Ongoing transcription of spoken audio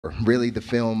Really, the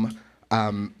film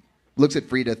looks at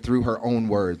Frida through her own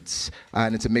words,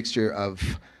 and it's a mixture of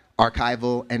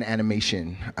archival and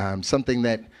animation. Something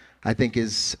that I think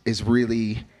is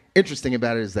really interesting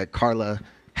about it is that Carla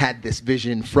had this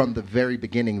vision from the very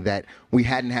beginning that we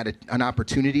hadn't had an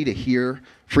opportunity to hear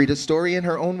Frida's story in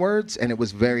her own words, and it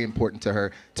was very important to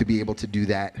her to be able to do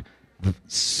that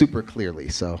super clearly.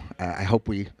 So I hope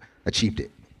we achieved it.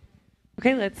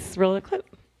 Okay, let's roll a clip.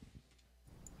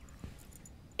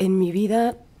 En mi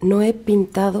vida no he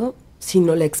pintado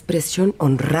sino la expresión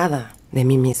honrada de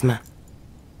mí misma.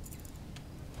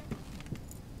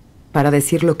 Para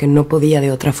decir lo que no podía de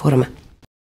otra forma.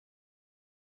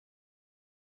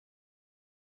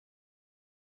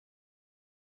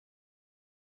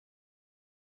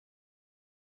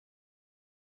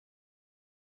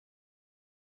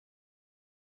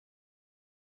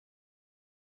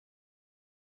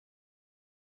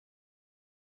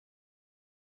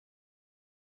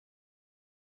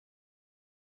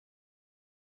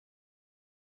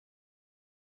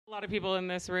 A lot of people in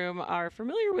this room are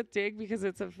familiar with Dig because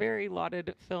it's a very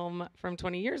lauded film from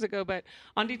 20 years ago. But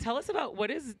Andy, tell us about what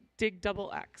is Dig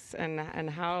XX and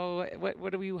how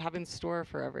what do we have in store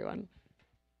for everyone?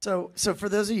 So for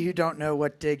those of you who don't know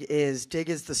what Dig is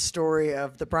the story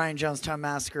of the Brian Jonestown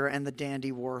Massacre and the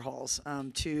Dandy Warhols,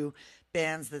 two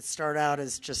bands that start out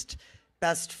as just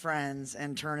best friends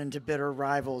and turn into bitter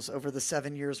rivals over the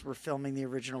 7 years we're filming the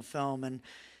original film. And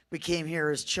we came here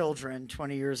as children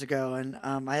 20 years ago, and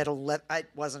I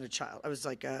wasn't a child. I was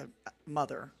like a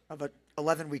mother of a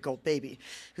 11-week-old baby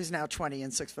who's now 20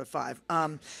 and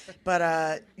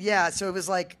 6'5". Yeah, so it was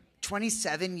like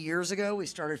 27 years ago we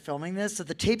started filming this, so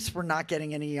the tapes were not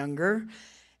getting any younger.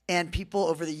 And people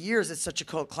over the years, it's such a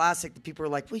cult classic that people were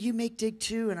like, will you make Dig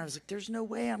 2? And I was like, there's no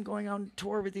way I'm going on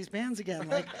tour with these bands again.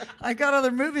 Like, I got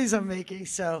other movies I'm making.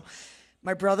 So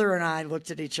my brother and I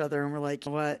looked at each other and we're like,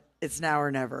 what? It's now or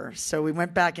never. So we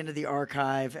went back into the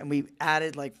archive and we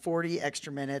added like 40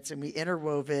 extra minutes and we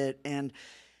interwove it. And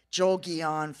Joel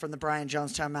Guion from the Brian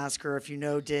Jonestown Massacre, if you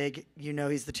know Dig, you know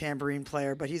he's the tambourine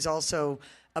player, but he's also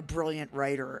a brilliant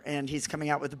writer. And he's coming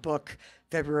out with a book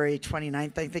February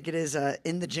 29th, I think it is,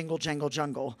 In the Jingle Jangle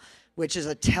Jungle, which is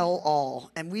a tell-all.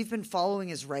 And we've been following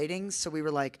his writings, so we were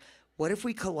like, what if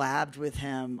we collabed with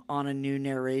him on a new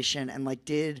narration and like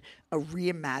did a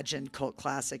reimagined cult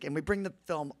classic? And we bring the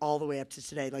film all the way up to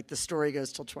today. Like the story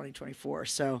goes till 2024.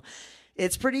 So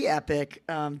it's pretty epic.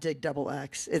 Dig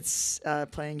XX. It's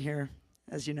playing here,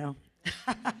 as you know.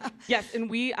 Yes, and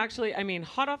we actually, I mean,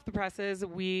 hot off the presses,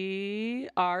 we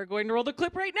are going to roll the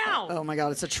clip right now. Oh my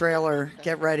God, it's a trailer.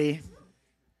 Get ready.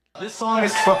 This song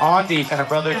is for Auntie and her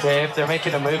brother Dave. They're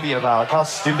making a movie about how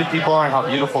stupid people are and how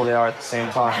beautiful they are at the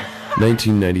same time.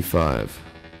 1995.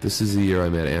 This is the year I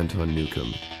met Anton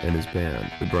Newcomb and his band,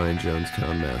 the Brian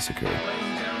Jonestown Massacre.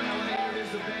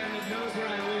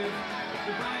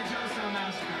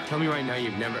 Tell me right now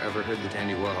you've never ever heard the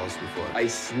Dandy Warhols before. I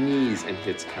sneeze and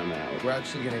hits come out. We're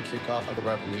actually going to kick off the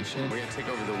revolution. We're going to take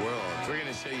over the world. We're going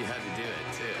to show you how to do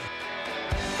it, too.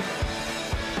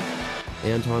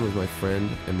 Anton was my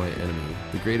friend and my enemy,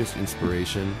 the greatest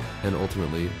inspiration and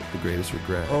ultimately the greatest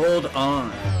regret. Hold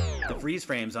on. The freeze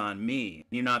frame's on me.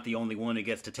 You're not the only one who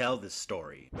gets to tell this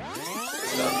story. You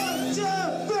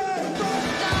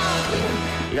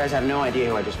guys have no idea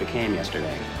who I just became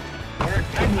yesterday. I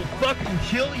will fucking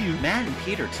kill you. Matt and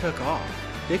Peter took off.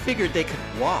 They figured they could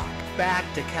walk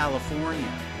back to California.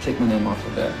 Take my name off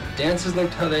of it. Dancers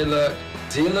looked how they look.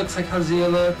 Zia looks like how Zia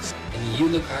looks. And you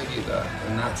look how you look.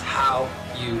 And that's how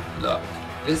you look.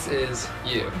 This is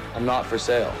you. I'm not for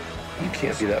sale. You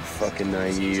can't be that fucking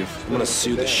naive. I'm gonna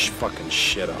sue the fucking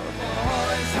shit out of him.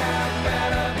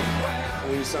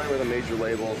 When you sign with a major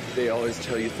label, they always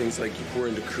tell you things like, we're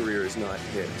into careers, not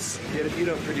hits. Yet if you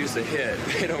don't produce a hit,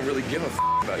 they don't really give a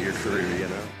about your career, you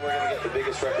know? We're gonna get the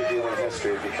biggest record deal in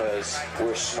history because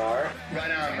we're smart.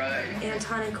 Right on, brother.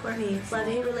 Anton and Courtney,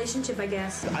 love-hate relationship, I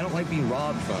guess. I don't like being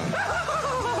robbed from.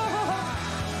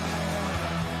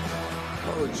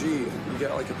 Oh, gee, you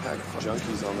got like a pack of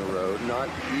junkies on the road, not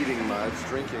eating much,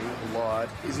 drinking a lot.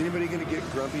 Is anybody gonna get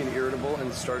grumpy and irritable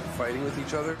and start fighting with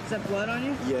each other? Is that blood on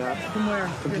you? Yeah. From where?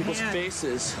 From people's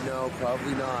faces. No,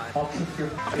 probably not. I'll kick your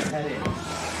head in.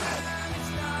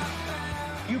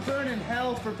 You burn in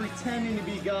hell for pretending to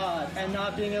be God and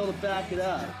not being able to back it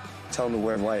up. Tell him to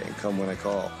wear white and come when I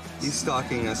call. He's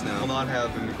stalking us now. I'll not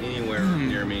have him anywhere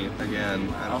near me again.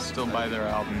 I'll still buy their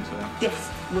albums though. This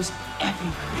was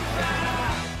epic.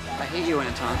 I hate you,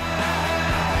 Anton.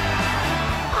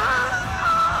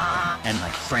 And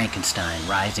like Frankenstein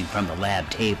rising from the lab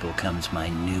table comes my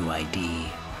new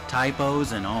ID.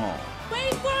 Typos and all.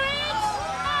 Wait for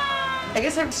it! I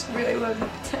guess I just really love the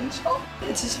potential.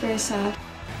 It's just very sad.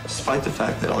 Despite the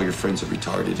fact that all your friends are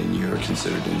retarded and you're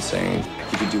considered insane,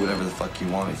 you can do whatever the fuck you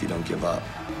want if you don't give up.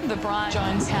 The Brian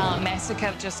Jonestown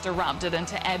massacre just erupted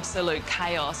into absolute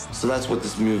chaos. So that's what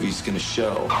this movie's gonna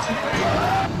show.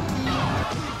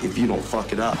 If you don't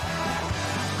fuck it up.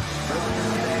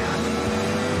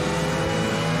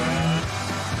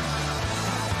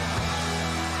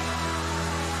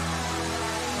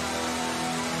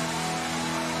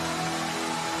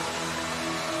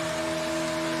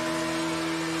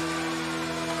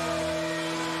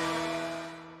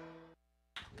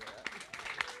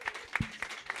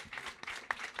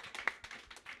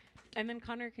 And then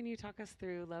Connor, can you talk us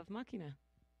through Love Machina?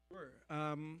 Sure.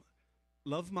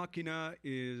 Love Machina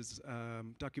is a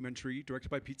documentary directed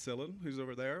by Pete Sillon, who's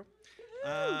over there.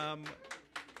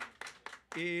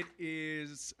 It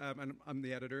is, and I'm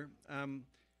the editor.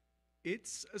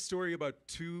 It's a story about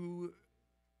two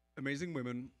amazing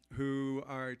women who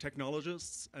are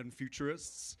technologists and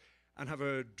futurists and have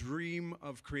a dream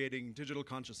of creating digital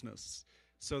consciousness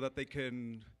so that they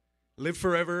can live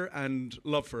forever and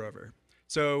love forever.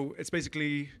 So it's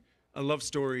basically a love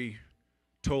story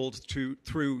told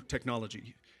through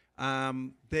technology.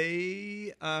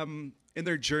 They, in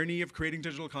their journey of creating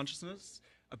digital consciousness,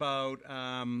 about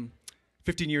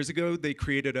 15 years ago, they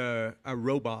created a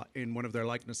robot in one of their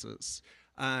likenesses.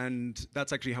 And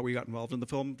that's actually how we got involved in the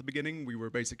film at the beginning. We were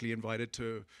basically invited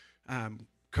to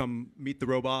come meet the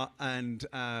robot, and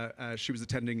she was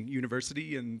attending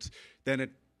university, and then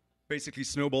it basically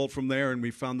snowballed from there, and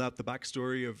we found out the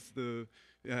backstory of the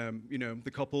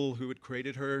the couple who had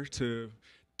created her to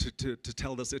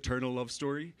tell this eternal love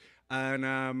story,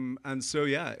 and so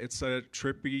yeah, it's a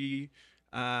trippy,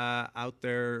 out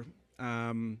there,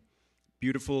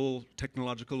 beautiful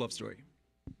technological love story.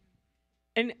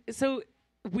 And so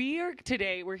we're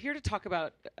here to talk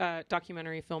about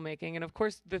documentary filmmaking, and of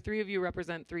course the three of you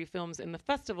represent three films in the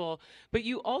festival, but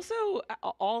you also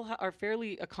all are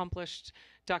fairly accomplished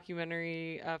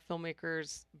documentary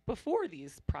filmmakers before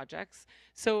these projects.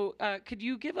 So could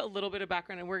you give a little bit of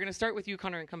background, and we're going to start with you,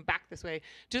 Connor, and come back this way,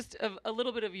 just a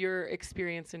little bit of your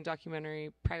experience in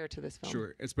documentary prior to this film?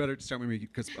 Sure, it's better to start with me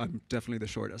because I'm definitely the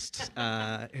shortest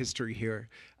history here.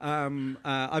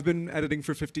 I've been editing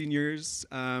for 15 years.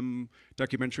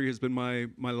 Documentary has been my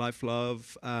life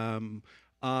love.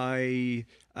 I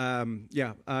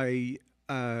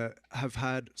have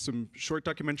had some short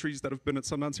documentaries that have been at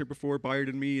Sundance here before, Bayard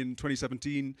and Me in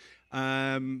 2017.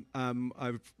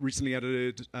 I've recently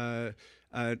edited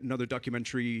another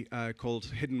documentary called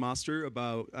Hidden Master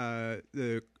about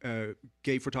the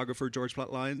gay photographer George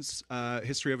Platt Lyons'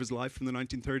 history of his life from the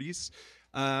 1930s.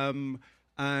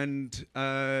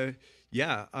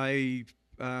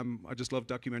 I just love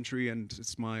documentary, and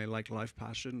it's my life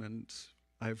passion, and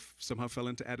I've somehow fell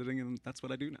into editing, and that's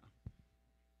what I do now.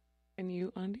 And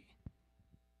you, Andy?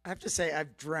 I have to say,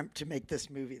 I've dreamt to make this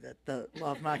movie, the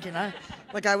Love Machina.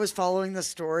 Like, I was following the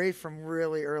story from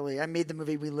really early. I made the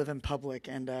movie We Live in Public,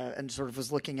 and sort of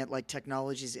was looking at like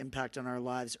technology's impact on our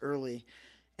lives early.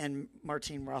 And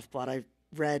Martine Rothblatt, I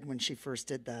read when she first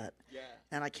did that,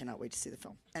 and I cannot wait to see the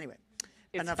film. Anyway,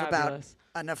 it's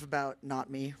enough about not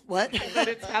me. What?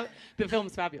 But the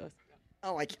film's fabulous.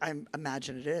 Oh, I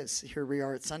imagine it is. Here we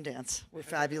are at Sundance, where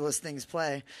fabulous things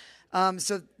play.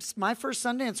 So my first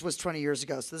Sundance was 20 years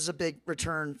ago, so this is a big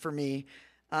return for me.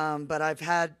 But I've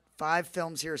had 5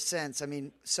 films here since. I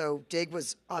mean, so Dig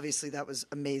was, obviously, that was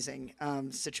amazing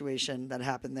situation that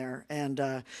happened there.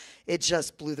 And it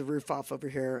just blew the roof off over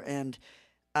here. And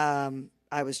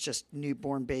I was just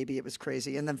newborn baby. It was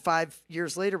crazy. And then 5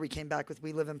 years later, we came back with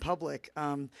We Live in Public.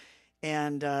 And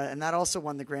that also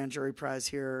won the Grand Jury Prize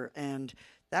here. And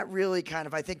that really kind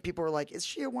of, I think people were like, is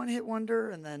she a one-hit wonder?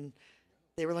 And then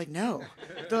they were like, no.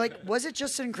 They're like, was it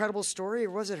just an incredible story,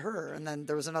 or was it her? And then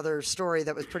there was another story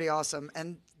that was pretty awesome.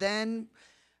 And then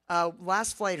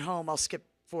Last Flight Home, I'll skip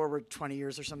forward 20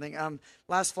 years or something.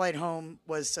 Last Flight Home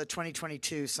was a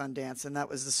 2022 Sundance, and that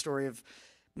was the story of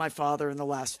my father in the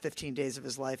last 15 days of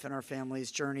his life and our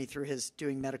family's journey through his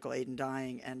doing medical aid and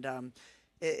dying. And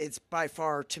it's by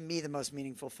far, to me, the most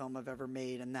meaningful film I've ever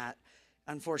made. And that,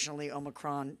 unfortunately,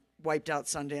 Omicron wiped out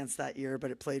Sundance that year,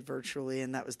 but it played virtually,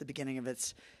 and that was the beginning of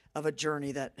a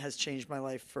journey that has changed my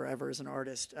life forever as an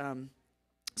artist.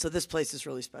 So this place is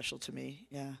really special to me.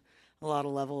 Yeah, a lot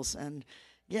of levels. And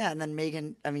yeah, and then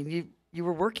Megan, I mean, you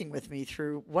were working with me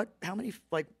through how many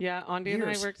Yeah, Andy years?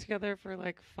 and I worked together for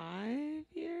 5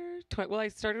 years. Well, I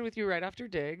started with you right after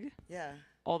Dig. Yeah.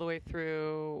 All the way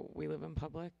through We Live in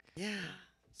Public. Yeah.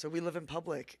 So We Live in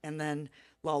Public, and then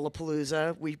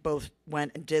Lollapalooza. We both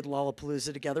went and did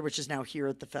Lollapalooza together, which is now here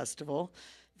at the festival.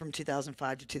 from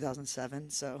 2005 to 2007.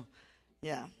 So,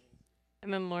 yeah.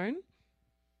 And then Lauren?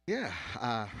 Yeah,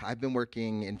 I've been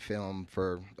working in film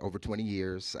for over 20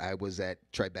 years. I was at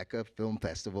Tribeca Film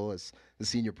Festival as the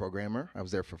senior programmer. I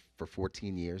was there for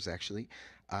 14 years, actually,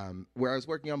 where I was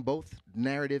working on both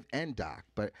narrative and doc.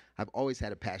 But I've always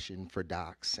had a passion for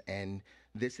docs. And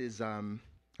this is, I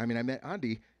met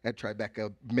Andy at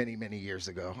Tribeca many, many years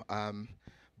ago.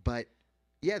 But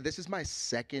yeah, this is my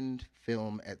second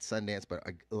film at Sundance. But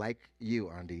like you,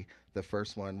 Andy, the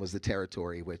first one was The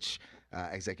Territory, which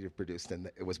executive produced,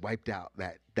 and it was wiped out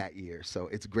that year. So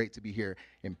it's great to be here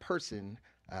in person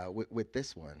with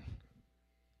this one.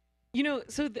 You know,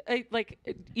 so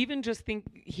even just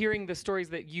hearing the stories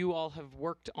that you all have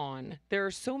worked on, there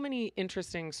are so many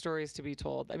interesting stories to be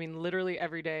told. I mean, literally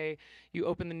every day you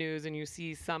open the news and you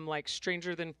see some like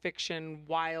stranger than fiction,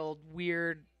 wild,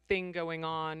 weird thing going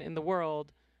on in the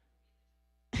world.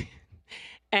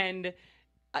 And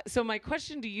so my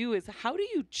question to you is, how do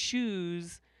you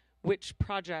choose which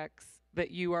projects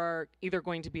that you are either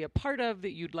going to be a part of,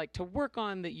 that you'd like to work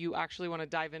on, that you actually want to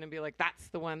dive in and be like, that's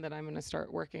the one that I'm going to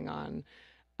start working on,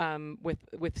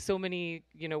 with so many,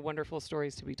 wonderful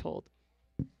stories to be told?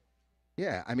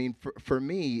 Yeah, I mean, for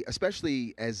me,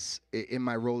 especially as in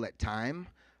my role at Time,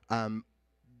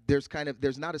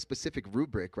 there's not a specific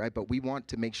rubric, right? But we want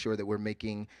to make sure that we're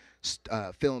making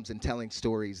films and telling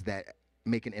stories that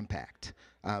make an impact.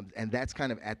 And that's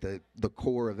kind of at the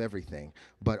core of everything.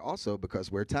 But also,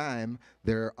 because we're Time,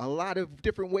 there are a lot of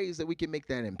different ways that we can make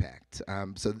that impact.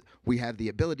 So we have the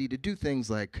ability to do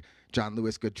things like John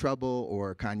Lewis' Good Trouble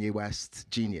or Kanye West's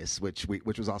Genius, which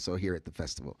was also here at the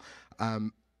festival.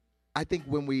 I think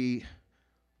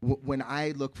when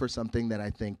I look for something that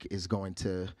I think is going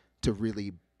to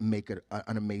really make an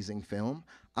amazing film,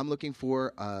 I'm looking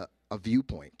for a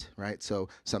viewpoint, right? So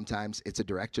sometimes it's a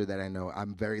director that I know.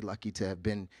 I'm very lucky to have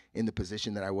been in the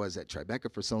position that I was at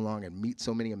Tribeca for so long and meet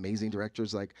so many amazing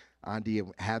directors like Andy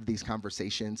and have these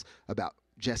conversations about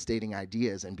gestating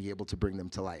ideas and be able to bring them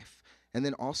to life. And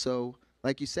then also,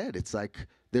 like you said, it's like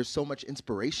there's so much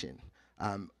inspiration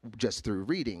just through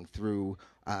reading, through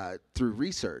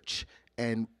research,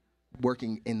 and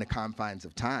working in the confines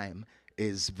of Time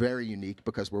is very unique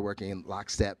because we're working in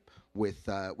lockstep with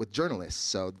journalists.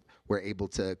 So we're able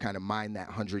to kind of mine that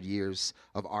 100 years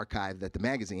of archive that the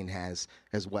magazine has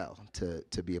as well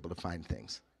to be able to find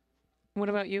things. What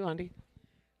about you, Andy?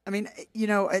 I mean,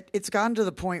 it's gotten to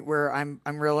the point where I'm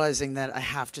realizing that I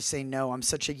have to say no. I'm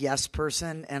such a yes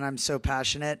person, and I'm so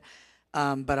passionate,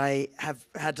 but I have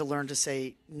had to learn to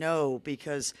say no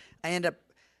because I end up,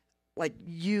 like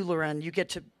you, Loren, you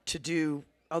get to do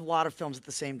a lot of films at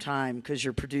the same time because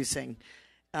you're producing.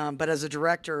 But as a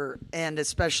director, and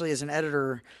especially as an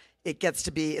editor, it gets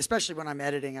to be, especially when I'm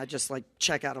editing, I just like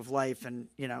check out of life and,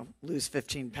 lose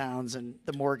 15 pounds and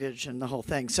the mortgage and the whole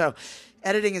thing. So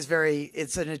editing is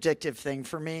it's an addictive thing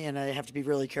for me, and I have to be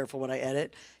really careful what I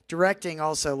edit. Directing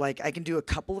also, like I can do a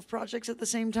couple of projects at the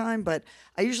same time, but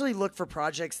I usually look for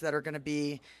projects that are going to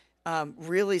be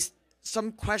really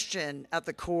some question at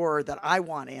the core that I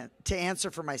want to answer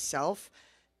for myself.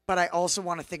 But I also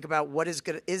want to think about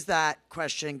is that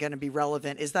question going to be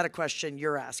relevant? Is that a question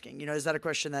you're asking? Is that a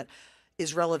question that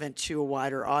is relevant to a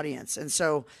wider audience? And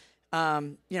so,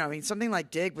 something like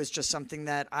Dig was just something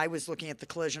that I was looking at the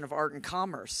collision of art and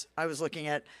commerce. I was looking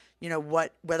at,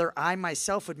 whether I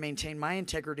myself would maintain my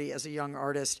integrity as a young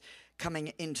artist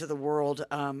coming into the world.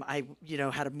 I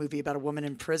had a movie about a woman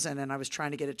in prison, and I was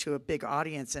trying to get it to a big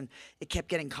audience, and it kept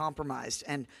getting compromised.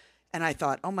 And I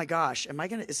thought, oh my gosh,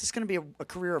 is this going to be a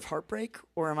career of heartbreak,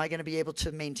 or am I going to be able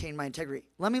to maintain my integrity?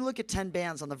 Let me look at 10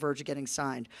 bands on the verge of getting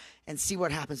signed and see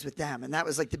what happens with them. And that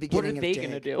was like the beginning of Dig. What are they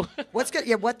going to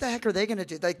do? What the heck are they going to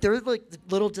do? Like, they're like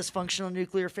little dysfunctional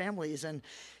nuclear families. And,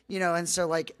 and so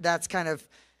like, that's kind of,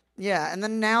 yeah. And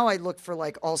then now I look for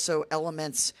like also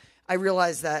elements. I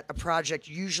realize that a project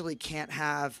usually can't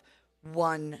have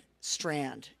one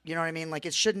strand. You know what I mean? Like,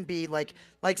 it shouldn't be like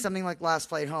something like Last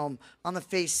Flight Home. On the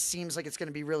face seems like it's going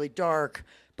to be really dark,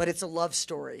 but it's a love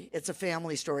story. It's a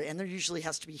family story, and there usually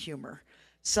has to be humor,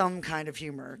 some kind of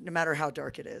humor, no matter how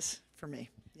dark it is for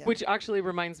me. Yeah. Which actually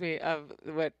reminds me of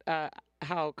what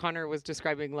how Connor was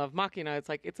describing Love Machina. It's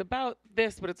like it's about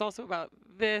this, but it's also about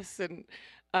this. And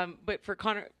but for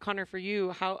Connor, for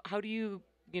you, how do you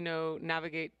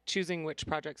navigate choosing which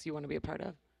projects you want to be a part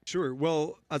of? Sure.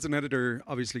 Well, as an editor,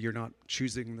 obviously you're not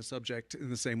choosing the subject in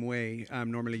the same way.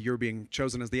 Normally you're being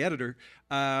chosen as the editor.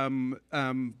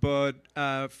 But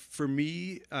for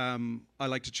me, I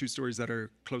like to choose stories that are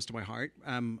close to my heart.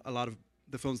 A lot of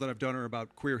the films that I've done are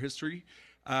about queer history.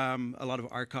 a lot of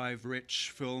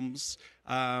archive-rich films.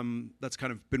 That's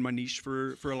kind of been my niche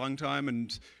for a long time.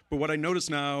 But what I notice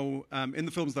now in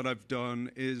the films that I've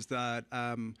done is that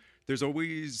there's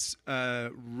always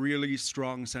a really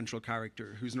strong central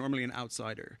character who's normally an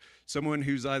outsider, someone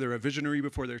who's either a visionary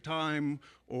before their time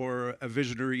or a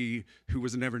visionary who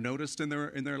was never noticed in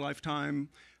their lifetime.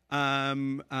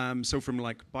 So from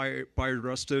like Bayard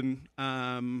Rustin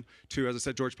to, as I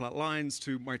said, George Platt Lyons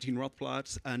to Martine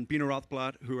Rothblatt and Bina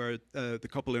Rothblatt, who are the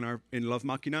couple in Love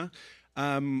Machina.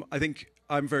 I think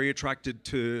I'm very attracted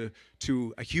to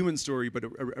a human story, but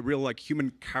a real like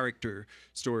human character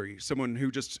story, someone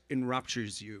who just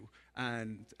enraptures you.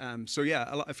 And so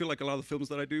yeah, I feel like a lot of the films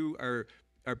that I do are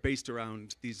based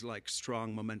around these like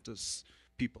strong, momentous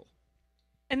people.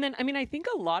 And then, I mean, I think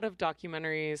a lot of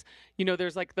documentaries, you know,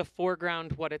 there's like the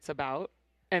foreground, what it's about,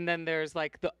 and then there's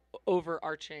like the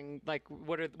overarching, like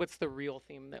what's the real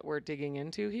theme that we're digging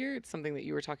into here? It's something that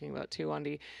you were talking about too,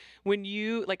 Andy. When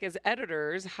you, like as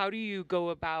editors, how do you go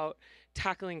about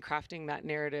tackling crafting that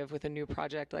narrative with a new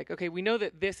project? Like, okay, we know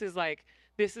that this is the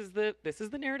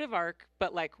narrative arc,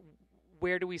 but like,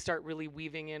 where do we start really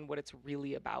weaving in what it's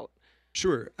really about?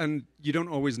 Sure, and you don't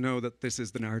always know that this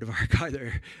is the narrative arc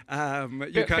either.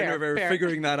 You kind of are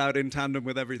figuring that out in tandem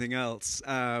with everything else,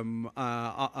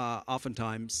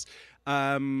 oftentimes.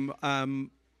 You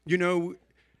know,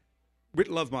 with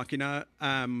Love Machina,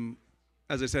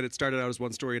 as I said, it started out as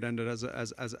one story, it ended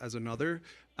as another.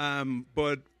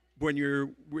 But when you're,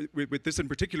 with this in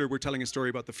particular, we're telling a story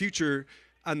about the future,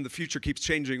 and the future keeps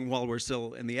changing while we're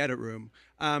still in the edit room.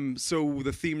 So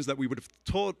the themes that we would have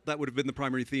thought that would have been the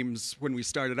primary themes when we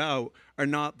started out are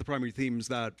not the primary themes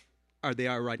that they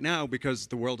are right now, because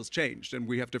the world has changed and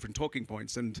we have different talking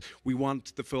points, and we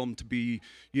want the film to be,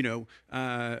 you know,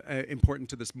 important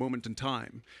to this moment in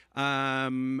time.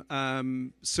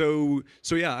 So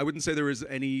yeah, I wouldn't say there is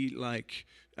any like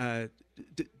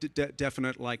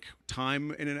definite like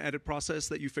time in an edit process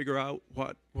that you figure out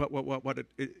what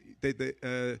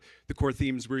the core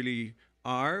themes really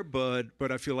are,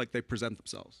 but I feel like they present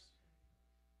themselves.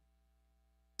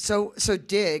 So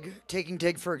taking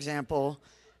Dig for example,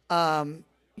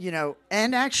 you know,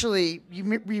 and actually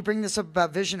you bring this up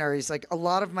about visionaries. Like a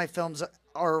lot of my films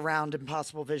are around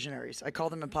impossible visionaries. I call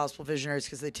them impossible visionaries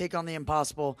because they take on the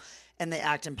impossible and they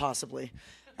act impossibly.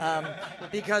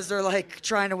 Because they're like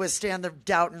trying to withstand the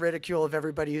doubt and ridicule of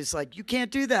everybody who's like, you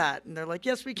can't do that. And they're like,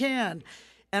 yes, we can.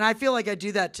 And I feel like I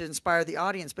do that to inspire the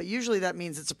audience, but usually that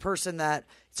means it's a person that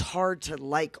it's hard to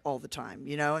like all the time,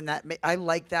 you know, and that I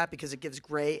like that because it gives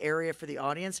gray area for the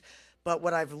audience. But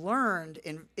what I've learned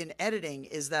in editing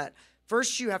is that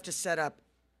first you have to set up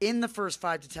in the first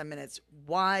 5 to 10 minutes,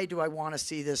 why do I want to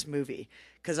see this movie?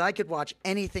 Because I could watch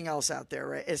anything else out there,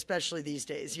 right? Especially these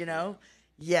days, you know?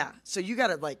 Yeah. So you got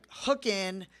to like hook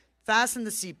in, fasten the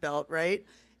seatbelt, right?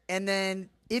 And then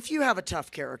if you have a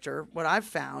tough character, what I've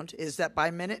found is that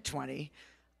by minute 20,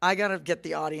 I got to get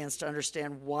the audience to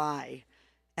understand why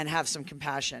and have some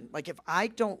compassion. Like if I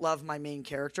don't love my main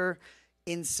character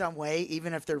in some way,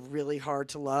 even if they're really hard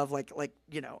to love, like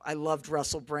you know, I loved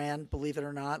Russell Brand, believe it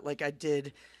or not. Like I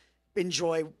did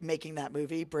enjoy making that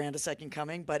movie, Brand: A Second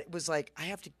Coming, but it was like I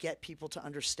have to get people to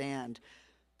understand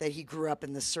that he grew up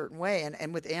in this certain way.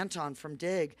 And with Anton from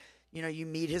Dig, you know, you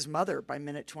meet his mother by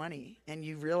minute 20 and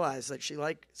you realize that she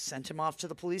like sent him off to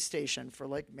the police station for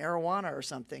like marijuana or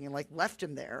something and like left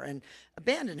him there and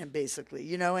abandoned him basically,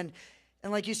 you know, and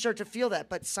like you start to feel that,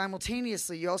 but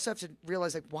simultaneously you also have to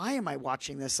realize like, why am I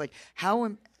watching this? Like how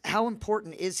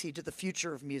important is he to the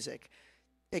future of music?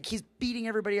 Like he's beating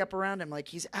everybody up around him. Like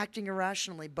he's acting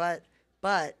irrationally, but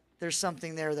there's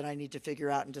something there that I need to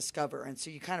figure out and discover. And so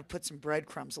you kind of put some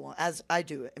breadcrumbs along, as I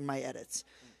do in my edits.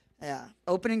 Yeah,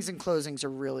 openings and closings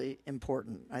are really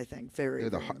important, I think. They're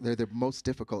the most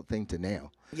difficult thing to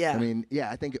nail. Yeah. I mean, yeah,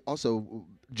 I think also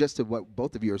just to what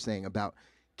both of you are saying about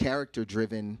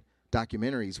character-driven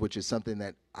documentaries, which is something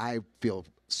that I feel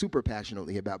super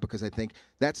passionately about because I think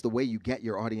that's the way you get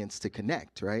your audience to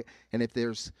connect, right? And if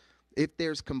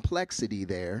there's complexity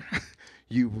there,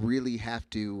 you really have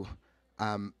to.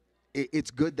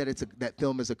 It's good that that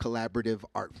film is a collaborative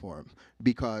art form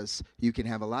because you can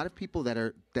have a lot of people that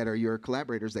are your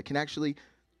collaborators that can actually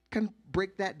kind of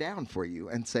break that down for you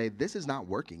and say this is not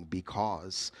working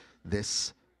because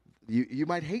this you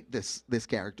might hate this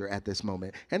character at this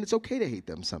moment, and it's okay to hate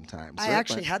them sometimes. I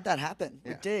actually had that happen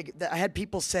with Dig. I had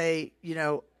people say, you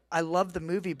know, I love the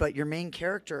movie, but your main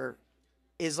character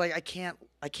is like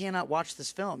I cannot watch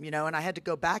this film, you know, and I had to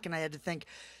go back and I had to think,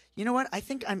 you know what? I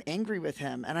think I'm angry with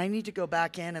him, and I need to go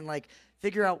back in and like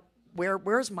figure out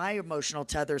where's my emotional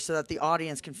tether so that the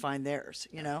audience can find theirs,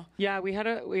 you know? Yeah, we had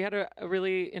a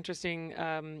really interesting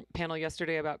panel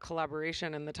yesterday about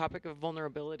collaboration, and the topic of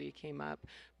vulnerability came up.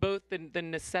 Both the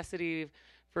necessity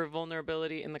for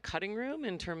vulnerability in the cutting room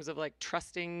in terms of like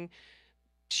trusting,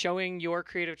 showing your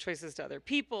creative choices to other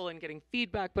people and getting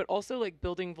feedback, but also like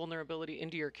building vulnerability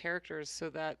into your characters so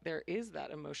that there is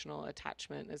that emotional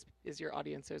attachment as your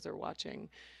audiences are watching.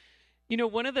 You know,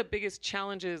 one of the biggest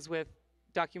challenges with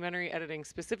documentary editing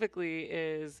specifically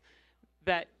is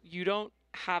that you don't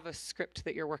have a script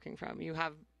that you're working from. You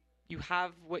have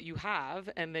what you have,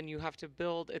 and then you have to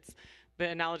build. It's the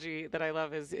analogy that I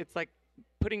love is it's like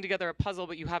putting together a puzzle,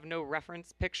 but you have no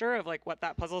reference picture of like what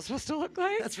that puzzle is supposed to look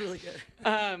like. That's really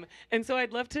good. And so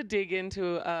I'd love to dig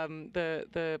into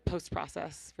the post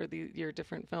process for your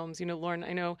different films. You know, Lauren,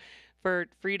 I know for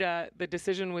Frida, the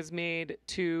decision was made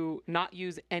to not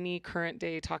use any current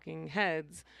day talking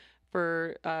heads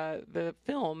for the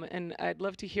film, and I'd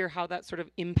love to hear how that sort of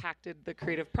impacted the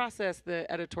creative process,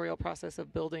 the editorial process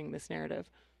of building this narrative.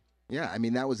 Yeah, I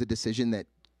mean, that was a decision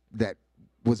that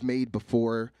was made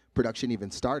before production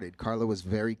even started. Carla was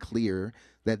very clear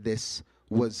that this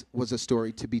was a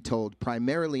story to be told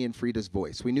primarily in Frida's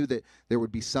voice. We knew that there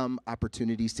would be some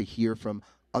opportunities to hear from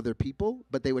other people,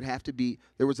 but they would have to be,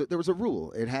 there was a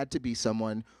rule. It had to be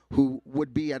someone who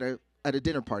would be at a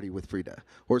dinner party with Frida,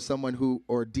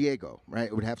 or Diego, right?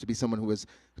 It would have to be someone who was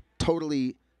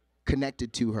totally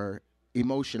connected to her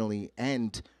emotionally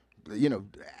and, you know,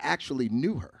 actually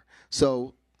knew her.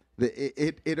 So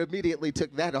it immediately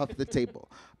took that off the table.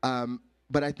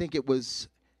 But I think it was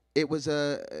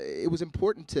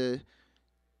important to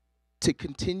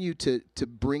continue to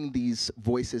bring these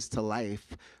voices to life.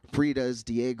 Frida's,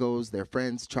 Diego's, their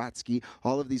friends, Trotsky,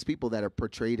 all of these people that are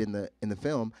portrayed in the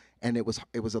film. And it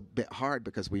was a bit hard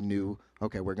because we knew,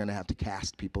 okay, we're going to have to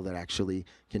cast people that actually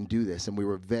can do this. And we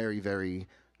were very, very,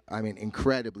 I mean,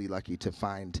 incredibly lucky to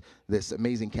find this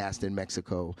amazing cast in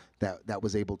Mexico that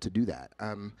was able to do that.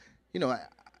 You know,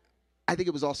 I think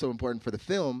it was also important for the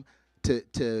film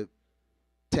to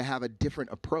have a different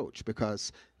approach,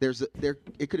 because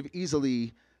it could have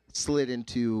easily slid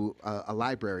into a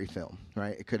library film,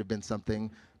 right? It could have been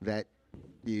something that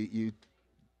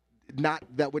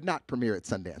that would not premiere at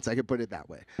Sundance. I could put it that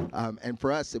way. And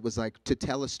for us, it was like, to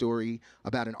tell a story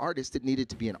about an artist, it needed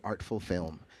to be an artful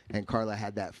film. And Carla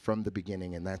had that from the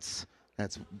beginning, and that's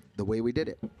the way we did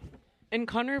it. And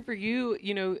Connor, for you,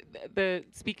 you know,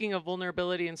 speaking of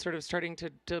vulnerability and sort of starting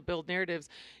to build narratives,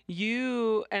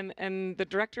 you and the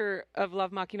director of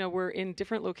Love Machina were in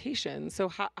different locations. So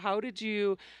how did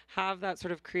you have that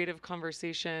sort of creative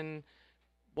conversation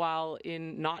while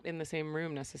not in the same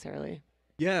room necessarily?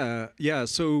 Yeah.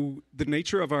 So the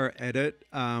nature of our edit,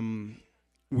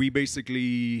 we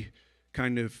basically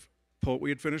kind of thought we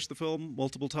had finished the film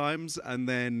multiple times, and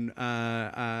then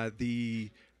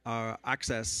our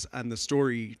access and the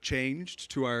story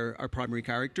changed to our primary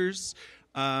characters.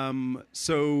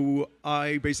 So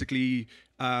I basically,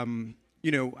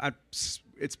 you know,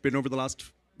 it's been over the last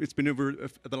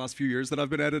few years that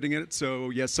I've been editing it. So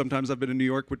yes, sometimes I've been in New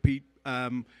York with Pete,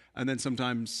 and then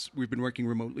sometimes we've been working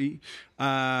remotely.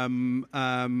 I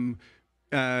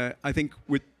think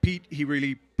with Pete, he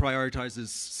really prioritizes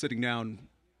sitting down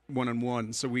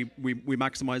one-on-one. So we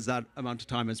maximize that amount of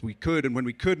time as we could, and when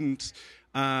we couldn't,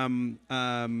 there's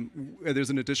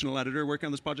an additional editor working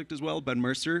on this project as well, Ben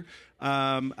Mercer,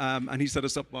 and he set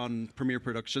us up on Premiere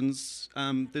Productions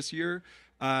this year.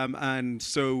 And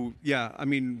so, yeah, I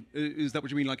mean, is that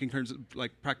what you mean, like in terms of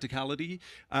like practicality?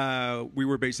 We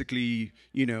were basically,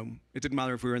 you know, it didn't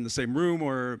matter if we were in the same room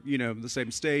or, you know, the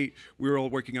same state. We were all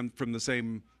working from the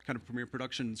same kind of Premiere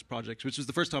Productions projects, which was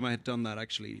the first time I had done that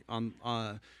actually on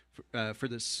for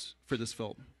this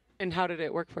film. And how did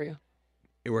it work for you?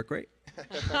 It worked great.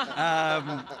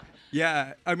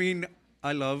 Yeah, I mean,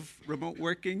 I love remote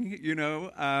working, you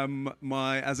know.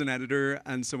 As an editor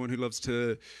and someone who loves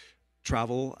to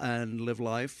travel and live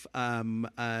life,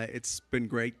 it's been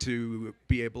great to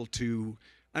be able to,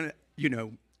 you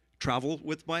know, travel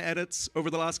with my edits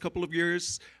over the last couple of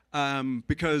years,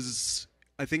 because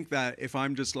I think that if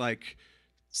I'm just like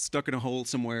stuck in a hole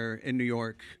somewhere in New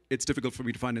York, it's difficult for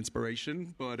me to find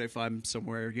inspiration. But if I'm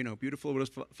somewhere, you know, beautiful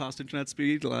with a fast internet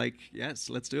speed, like, yes,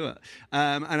 let's do it.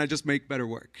 And I just make better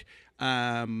work.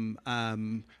 Yeah.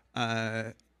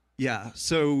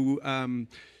 So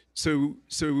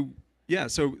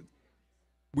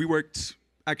we worked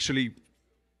actually.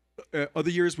 Other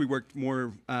years we worked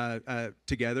more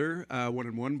together,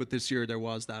 one-on-one, but this year there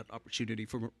was that opportunity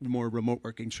for more remote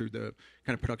working through the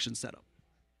kind of production setup.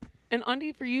 And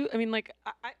Andy, for you, I mean, like,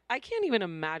 I can't even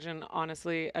imagine,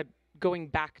 honestly, a going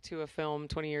back to a film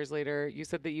 20 years later, you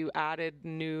said that you added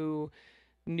new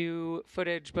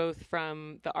footage both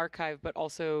from the archive but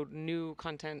also new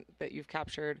content that you've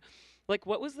captured. Like,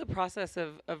 what was the process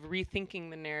of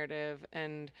rethinking the narrative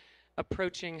and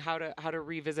approaching how to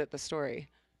revisit the story?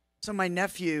 So my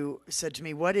nephew said to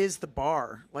me, "What is the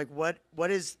bar? Like,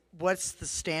 what's the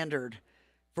standard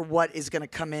for what is going to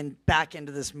come in back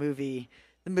into this movie?"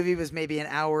 The movie was maybe an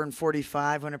hour and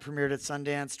 45 when it premiered at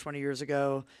Sundance 20 years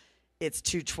ago. It's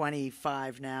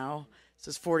 2:25 now, so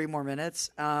it's 40 more minutes.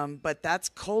 But that's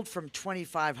culled from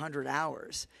 2,500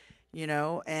 hours, you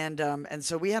know. And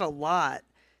so we had a lot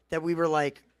that we were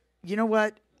like, you know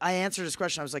what? I answered his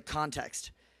question. I was like,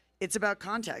 context. It's about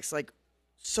context. Like,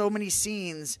 so many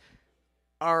scenes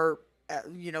are,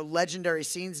 legendary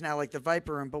scenes now, like the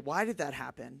Viper Room. But why did that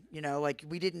happen? You know, like,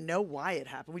 we didn't know why it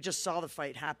happened. We just saw the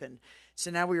fight happen.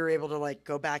 So now we were able to, like,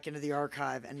 go back into the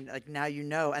archive and, like, now you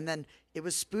know. And then it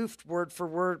was spoofed word for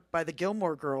word by the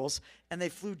Gilmore Girls, and they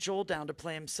flew Joel down to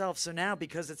play himself. So now,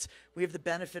 because we have the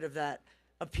benefit of that,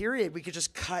 a period, we could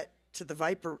just cut to the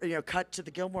Viper, cut to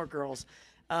the Gilmore Girls.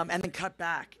 And then cut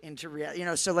back into reality,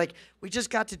 so like we just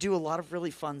got to do a lot of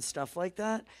really fun stuff like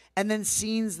that. And then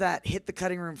scenes that hit the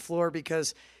cutting room floor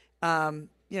because,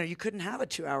 you couldn't have a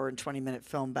 2-hour and 20-minute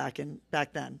film back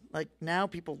then. Like, now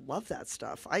people love that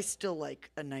stuff. I still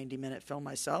like a 90-minute film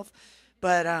myself,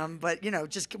 but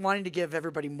just wanting to give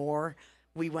everybody more,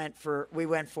 we went for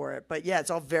it. But yeah, it's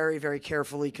all very, very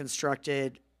carefully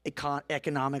constructed,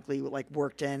 economically, like,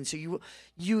 worked in. So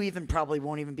you even probably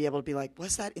won't even be able to be like,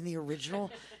 was that in the original?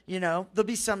 There'll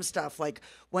be some stuff like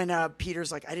when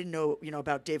Peter's like, I didn't know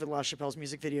about David LaChapelle's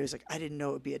music video. He's like, I didn't know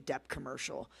it would be a Depp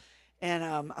commercial. And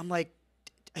I'm like,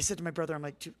 I said to my brother, I'm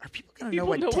like, dude, are people gonna know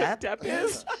what Depp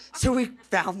is? So we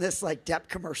found this like Depp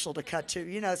commercial to cut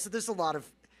to. So there's a lot of,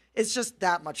 it's just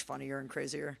that much funnier and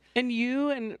crazier. And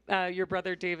you and your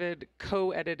brother David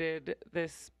co-edited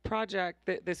this project,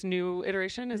 this new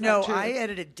iteration. Is that true? No, I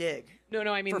edited Dig. No,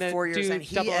 I mean for 4 years, and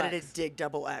he edited Dig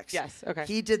XX. Yes, okay.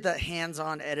 He did the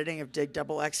hands-on editing of Dig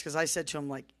XX because I said to him,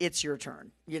 like, it's your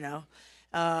turn,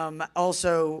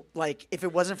 Also, like, if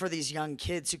it wasn't for these young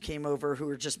kids who came over who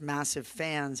were just massive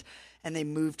fans, and they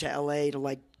moved to LA to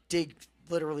like dig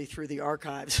literally through the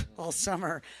archives all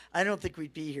summer, I don't think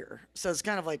we'd be here. So it's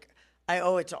kind of like I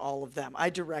owe it to all of them. I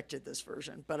directed this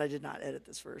version, but I did not edit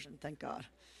this version. Thank God.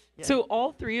 Yeah. So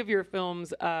all three of your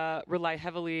films rely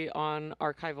heavily on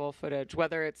archival footage,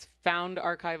 whether it's found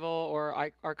archival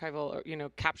or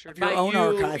archival, captured by your own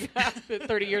archive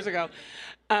 30 years ago.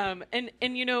 And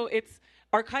it's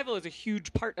archival is a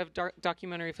huge part of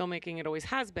documentary filmmaking. It always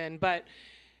has been, but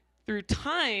through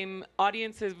time,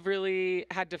 audiences really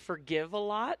had to forgive a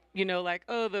lot. Like,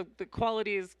 oh, the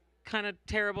quality is kind of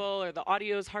terrible, or the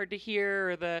audio is hard to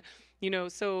hear, or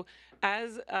so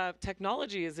as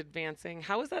technology is advancing,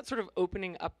 how is that sort of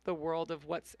opening up the world of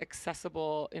what's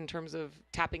accessible in terms of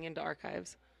tapping into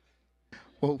archives?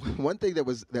 Well, one thing that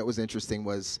was interesting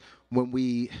was when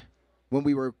we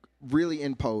were really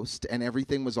in post and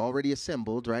everything was already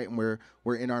assembled, right? And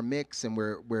we're in our mix and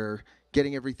we're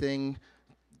getting everything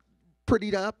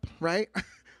prettied up, right?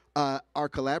 Our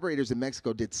collaborators in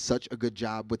Mexico did such a good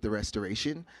job with the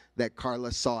restoration that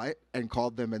Carla saw it and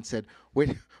called them and said,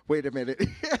 wait a minute.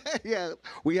 Yeah,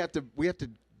 we have to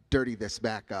dirty this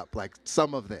back up, like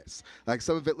some of this. Like,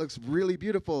 some of it looks really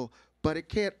beautiful, but it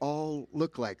can't all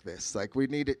look like this. Like, we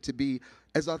need it to be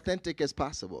as authentic as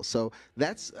possible. So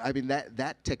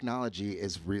that technology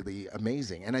is really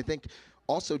amazing. And I think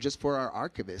also just for our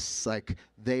archivists, like,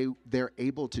 they're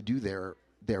able to do their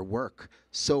work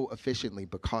so efficiently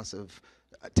because of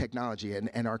technology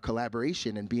and our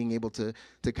collaboration and being able to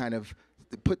kind of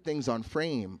put things on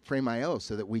Frame.io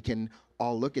so that we can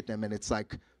all look at them, and it's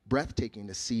like breathtaking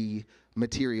to see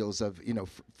materials of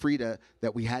Frida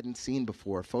that we hadn't seen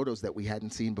before, photos that we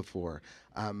hadn't seen before,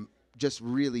 just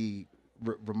really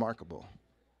remarkable.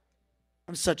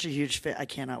 I'm such a huge fan. I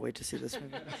cannot wait to see this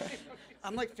movie.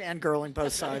 I'm like fangirling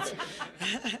both sides.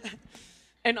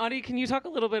 And Audie, can you talk a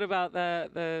little bit about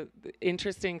the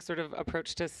interesting sort of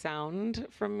approach to sound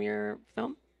from your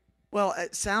film? Well,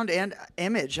 sound and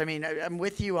image. I mean, I'm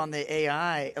with you on the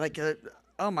AI. Like,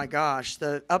 oh my gosh,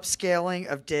 the upscaling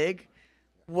of Dig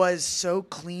was so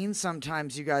clean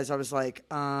sometimes, you guys. I was like,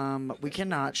 we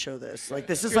cannot show this. Like,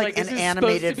 this is like an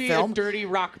animated film. Supposed to be a dirty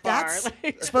rock bar.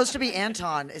 That's supposed to be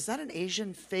Anton. Is that an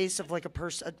Asian face of like a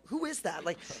person? Who is that?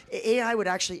 Like, AI would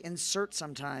actually insert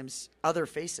sometimes other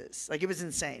faces. Like, it was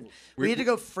insane. We had to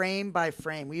go frame by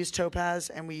frame. We used Topaz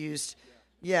and we used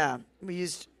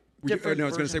different. No, I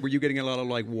was going to say, were you getting a lot of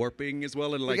like warping as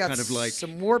well, and like kind of like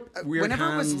some warp? Weird whenever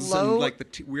hands it was low, and like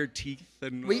the weird teeth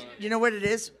and. You know what it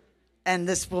is? and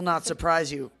this will not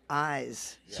surprise you,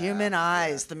 eyes. Human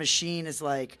eyes. The machine is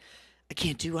like, I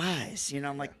can't do eyes.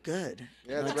 I'm like, good.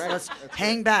 Yeah, that's Let's, right. let's That's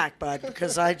hang back, bud,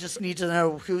 because I just need to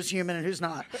know who's human and who's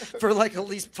not for like at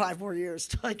least 5 more years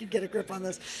till I can get a grip on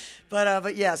this.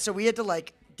 But yeah, so we had to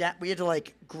like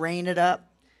grain it up.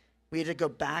 We had to go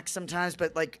back sometimes,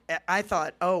 but like I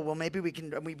thought, oh well, maybe we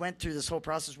can. And we went through this whole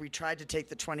process. We tried to take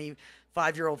the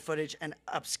 25-year-old footage and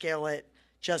upscale it,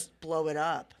 just blow it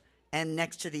up. And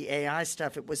next to the AI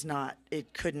stuff, it was not.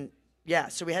 It couldn't. Yeah,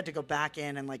 so we had to go back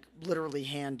in and like literally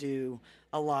hand do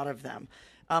a lot of them.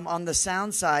 On the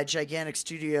sound side, Gigantic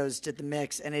Studios did the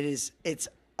mix, and it's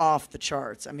off the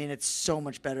charts. I mean, it's so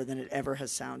much better than it ever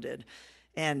has sounded.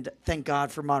 And thank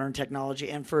God for modern technology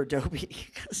and for Adobe.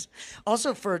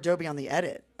 Also for Adobe on the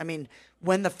edit. I mean,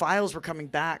 when the files were coming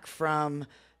back from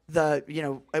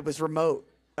it was remote.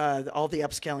 All the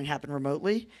upscaling happened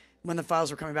remotely. When the files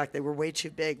were coming back, they were way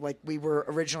too big. Like we were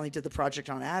originally did the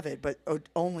project on Avid, but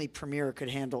only Premiere could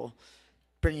handle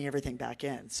bringing everything back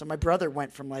in. So my brother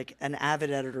went from like an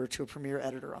Avid editor to a Premiere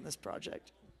editor on this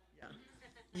project.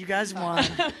 You guys won.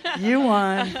 You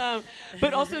won.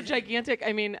 But also Gigantic.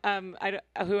 I mean,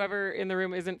 whoever in the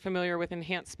room isn't familiar with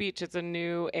enhanced speech, it's a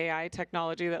new AI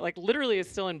technology that like literally is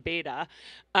still in beta.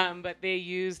 But they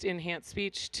used enhanced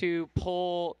speech to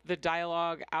pull the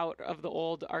dialogue out of the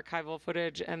old archival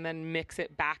footage and then mix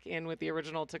it back in with the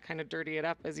original to kind of dirty it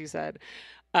up, as you said.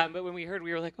 But when we heard,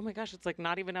 we were like, oh my gosh, it's like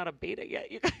not even out of beta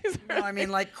yet. You guys are. No, I mean,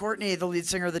 like Courtney, the lead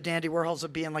singer of the Dandy Warhols,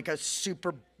 would be in like a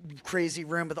super crazy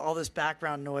room with all this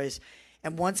background noise.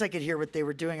 And once I could hear what they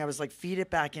were doing, I was like, feed it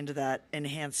back into that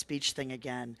enhanced speech thing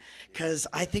again. Because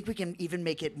I think we can even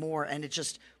make it more. And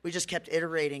we just kept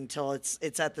iterating till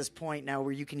it's at this point now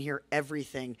where you can hear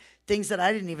everything. Things that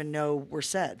I didn't even know were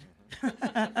said.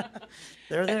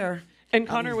 They're there. And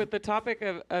Connor, with the topic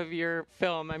of your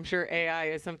film, I'm sure AI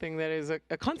is something that is a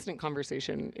constant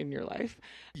conversation in your life.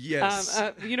 Yes.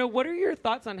 What are your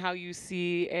thoughts on how you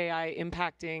see AI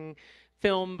impacting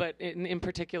film, but in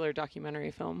particular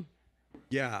documentary film?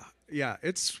 Yeah,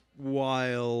 it's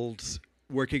wild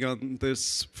working on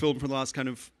this film for the last kind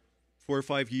of 4 or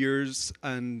 5 years,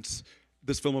 and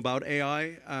this film about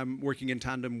AI, working in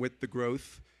tandem with the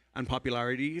growth and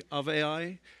popularity of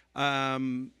AI.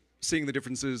 Seeing the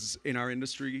differences in our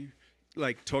industry,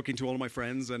 like talking to all of my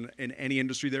friends and in any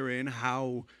industry they're in,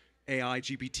 how AI,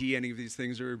 GPT, any of these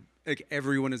things are, like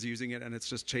everyone is using it and it's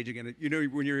just changing it.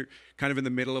 When you're kind of in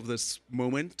the middle of this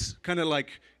moment, kind of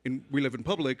like We Live in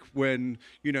Public, when,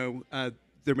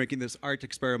 they're making this art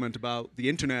experiment about the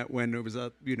internet when it was,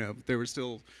 they were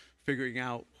still figuring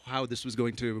out how this was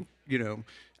going to,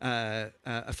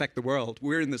 affect the world.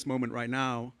 We're in this moment right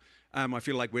now. I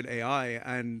feel like with AI,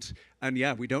 and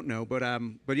yeah, we don't know,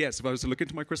 but yes, if I was to look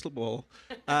into my crystal ball,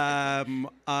 I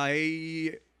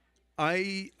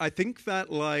think that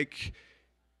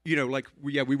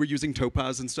we were using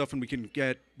Topaz and stuff, and we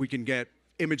can get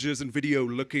images and video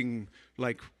looking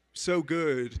like so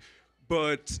good,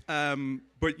 but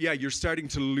yeah, you're starting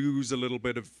to lose a little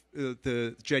bit of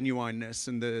the genuineness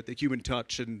and the human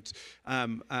touch, and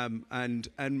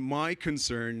my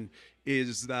concern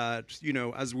is that,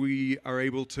 as we are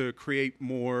able to create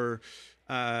more,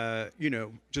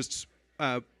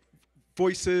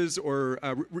 voices or,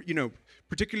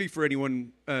 particularly for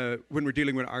anyone, when we're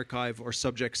dealing with archive or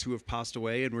subjects who have passed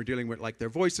away and we're dealing with like their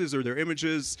voices or their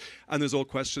images, and there's all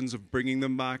questions of bringing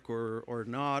them back or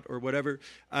not or whatever.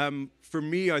 For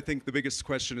me, I think the biggest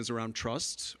question is around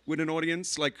trust with an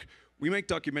audience. Like, we make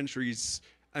documentaries,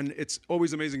 and it's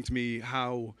always amazing to me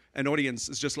how an audience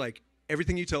is just like,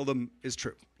 everything you tell them is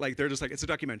true. Like, they're just like, it's a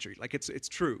documentary. Like, it's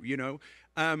true,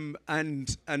 and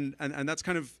that's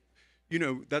kind of,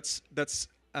 that's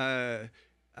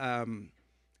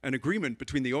an agreement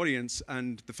between the audience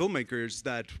and the filmmakers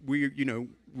that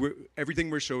everything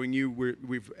we're showing you,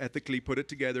 we've ethically put it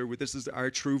together with, this is our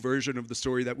true version of the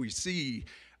story that we see.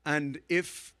 And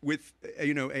if with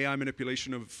AI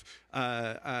manipulation of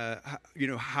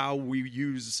how we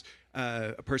use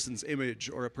a person's image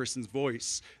or a person's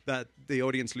voice, that the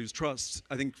audience lose trust,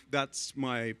 I think that's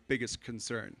my biggest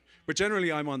concern. But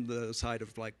generally, I'm on the side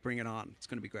of like, bring it on. It's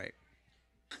going to be great.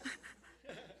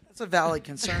 That's a valid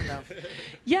concern, though.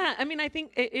 Yeah, I mean, I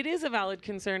think it is a valid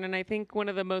concern, and I think one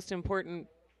of the most important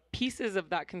pieces of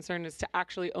that concern is to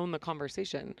actually own the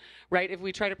conversation, right? If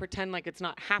we try to pretend like it's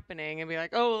not happening and be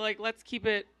like, oh, like, let's keep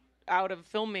it out of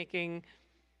filmmaking,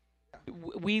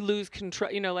 we lose control.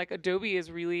 Like Adobe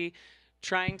is really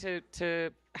trying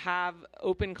to have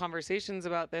open conversations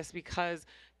about this, because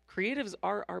creatives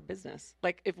are our business.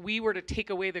 Like, if we were to take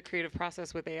away the creative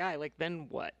process with AI, like, then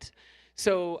what?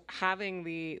 So having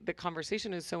the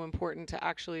conversation is so important to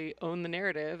actually own the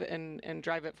narrative and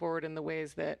drive it forward in the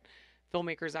ways that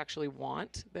filmmakers actually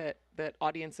want, that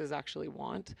audiences actually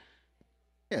want.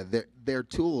 Yeah, they're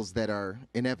tools that are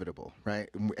inevitable, right?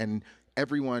 And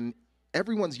everyone's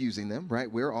using them, right?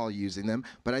 We're all using them.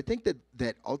 But I think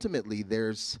that ultimately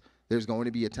there's going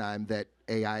to be a time that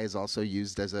AI is also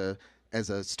used as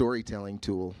a storytelling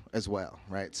tool as well,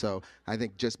 right? So I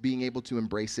think just being able to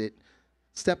embrace it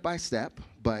step by step,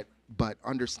 but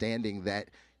understanding that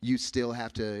you still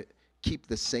have to keep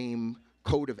the same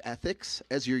code of ethics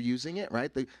as you're using it,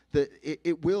 right?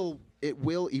 It will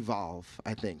evolve,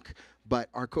 I think, but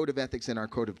our code of ethics and our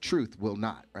code of truth will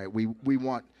not, right? We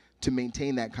want to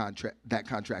maintain that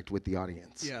contract with the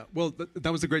audience. Yeah, well,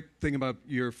 that was a great thing about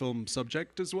your film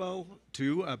subject as well,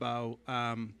 too, about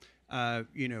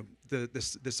you know,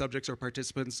 the subjects or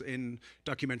participants in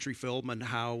documentary film and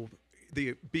how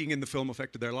being in the film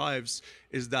affected their lives.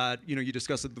 Is that, you know, you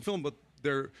discuss it in the film, but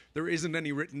there isn't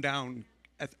any written down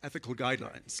ethical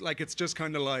guidelines. Like, it's just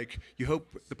kind of like, you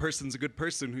hope the person's a good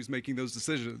person who's making those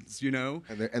decisions, you know?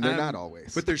 And they're not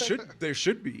always. But there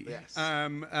should be. Yes.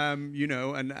 You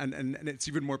know, and it's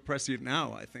even more prescient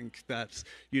now, I think, that,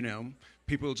 you know,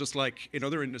 people just like in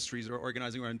other industries are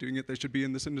organizing around doing it, they should be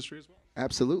in this industry as well.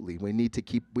 Absolutely. We need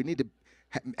to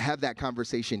have that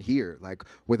conversation here, like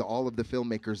with all of the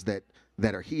filmmakers that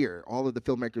are here, all of the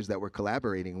filmmakers that we're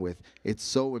collaborating with. It's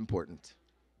so important.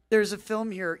 There's a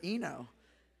film here, Eno,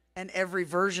 and every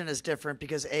version is different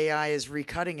because AI is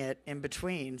recutting it in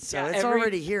between. So it's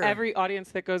already here. Every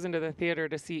audience that goes into the theater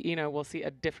to see Eno will see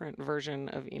a different version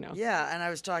of Eno. Yeah, and I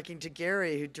was talking to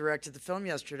Gary, who directed the film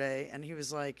yesterday, and he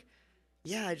was like,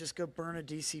 yeah, I just go burn a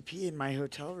DCP in my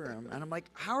hotel room. And I'm like,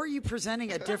 how are you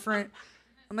presenting a different...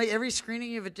 I'm like, every screening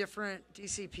you have a different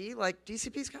DCP? Like,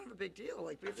 DCP is kind of a big deal.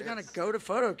 Like, we have to kind of go to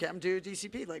PhotoCam, do a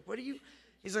DCP. Like, what do you...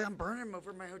 He's like, I'm burning them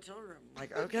over my hotel room. I'm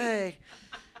like, okay,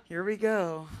 here we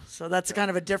go. So that's kind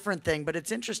of a different thing, but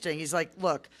it's interesting. He's like,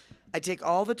 look, I take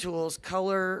all the tools,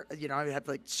 color, you know, I have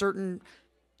like certain...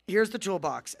 Here's the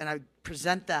toolbox, and I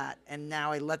present that, and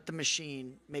now I let the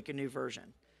machine make a new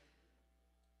version.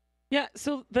 Yeah,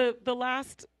 so the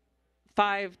last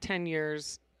 5-10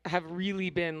 years have really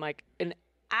been like an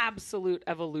absolute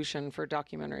evolution for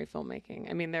documentary filmmaking.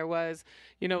 I mean, there was,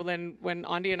 you know, when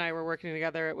Andy and I were working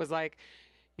together, it was like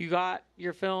you got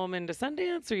your film into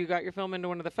Sundance or you got your film into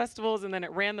one of the festivals, and then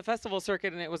it ran the festival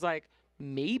circuit, and it was like,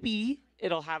 maybe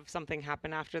it'll have something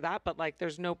happen after that, but like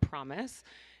there's no promise.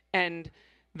 And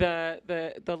the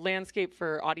landscape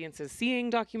for audiences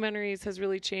seeing documentaries has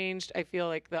really changed. I feel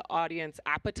like the audience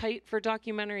appetite for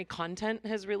documentary content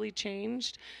has really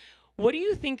changed. What do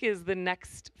you think is the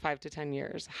next 5 to 10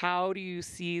 years? How do you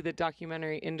see the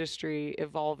documentary industry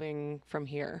evolving from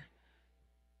here?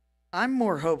 I'm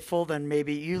more hopeful than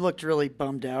maybe you. Looked really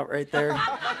bummed out right there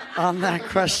on that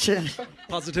question.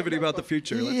 Positivity about the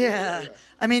future. Yeah.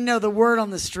 I mean, no, the word on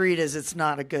the street is it's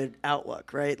not a good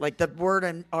outlook, right? Like, the word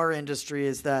in our industry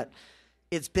is that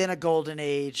it's been a golden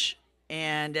age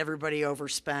and everybody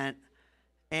overspent,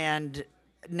 and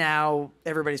now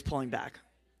everybody's pulling back.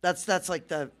 That's like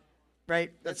the...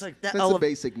 Right? That's like that's the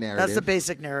basic narrative. That's the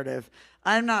basic narrative.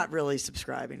 I'm not really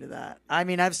subscribing to that. I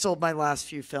mean, I've sold my last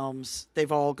few films.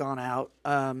 They've all gone out.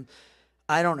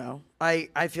 I don't know.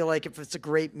 I feel like if it's a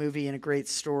great movie and a great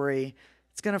story,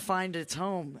 it's going to find its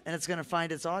home and it's going to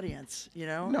find its audience, you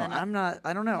know? No, and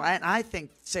I don't know. I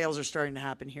think sales are starting to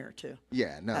happen here too.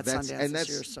 Yeah, no, that's Sundance this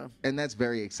year, so. And that's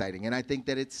very exciting. And I think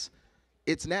that it's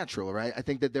natural, right? I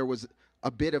think that there was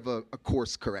a bit of a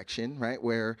course correction, right?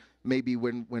 Where maybe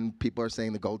when people are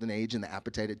saying the golden age and the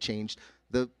appetite had changed,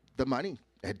 the money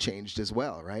had changed as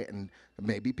well, right? And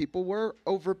maybe people were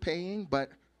overpaying, but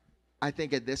I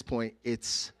think at this point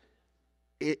it's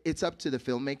up to the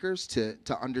filmmakers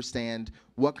to understand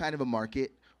what kind of a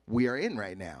market we are in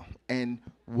right now and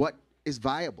what is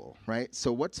viable, right?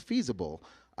 So what's feasible?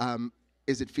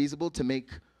 Is it feasible to make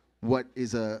what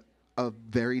is a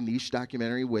very niche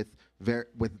documentary with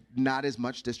not as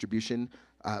much distribution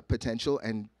potential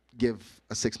and give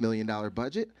a $6 million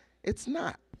budget? It's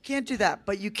not. Can't do that,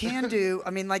 but you can do. I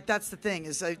mean, like, that's the thing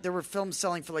is there were films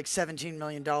selling for like $17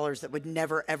 million that would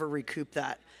never ever recoup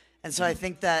that, and so I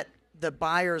think that the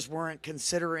buyers weren't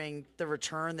considering the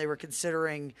return; they were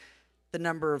considering the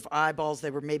number of eyeballs they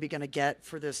were maybe going to get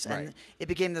for this, and it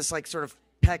became this like sort of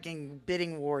pecking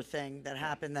bidding war thing that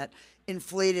happened that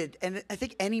inflated, and I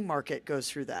think any market goes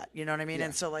through that, you know what I mean? Yeah.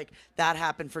 And so like that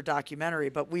happened for documentary,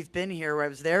 but we've been here. I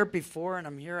was there before and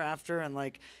I'm here after, and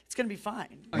like it's gonna be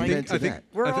fine. I think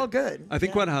we're all good. I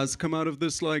think what has come out of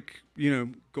this, like, you know,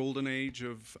 golden age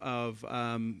of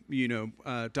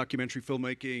documentary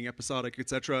filmmaking, episodic,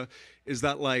 etc., is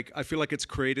that like I feel like it's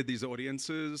created these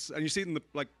audiences, and you see it in the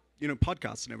like, you know,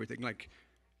 podcasts and everything. Like,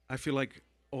 I feel like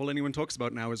all anyone talks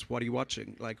about now is what are you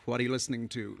watching? Like, what are you listening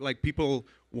to? Like, people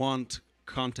want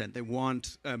content. They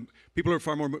want people are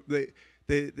far more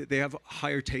they have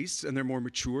higher tastes, and they're more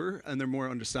mature, and they're more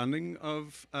understanding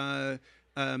of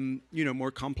you know,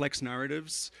 more complex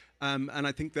narratives. And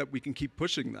I think that we can keep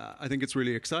pushing that. I think it's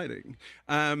really exciting.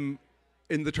 In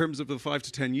the terms of the 5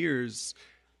 to 10 years,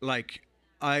 like,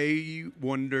 I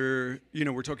wonder, you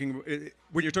know, we're talking,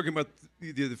 when you're talking about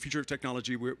the future of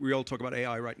technology, we all talk about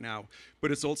AI right now,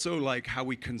 but it's also like how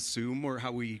we consume or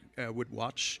how we would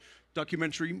watch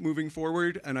documentary moving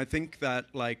forward. And I think that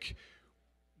like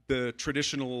the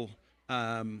traditional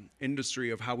industry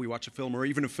of how we watch a film, or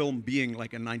even a film being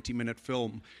like a 90-minute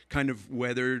film, kind of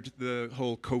weathered the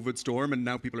whole COVID storm, and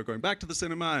now people are going back to the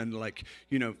cinema, and like,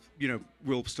 you know,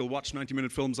 we'll still watch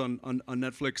 90-minute films on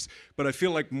Netflix, but I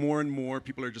feel like more and more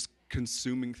people are just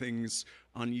consuming things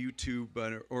on YouTube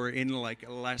or in like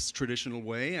a less traditional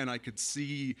way, and I could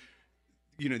see,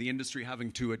 you know, the industry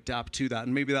having to adapt to that,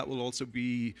 and maybe that will also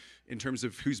be in terms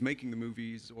of who's making the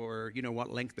movies, or, you know,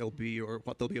 what length they'll be or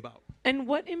what they'll be about. And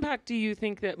what impact do you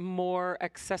think that more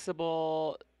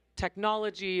accessible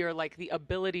technology, or like the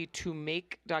ability to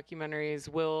make documentaries,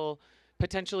 will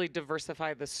potentially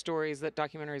diversify the stories that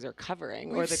documentaries are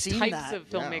covering, or the types of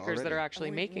filmmakers that are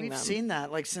actually making them? We've seen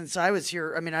that, like, since I was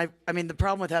here. I mean, the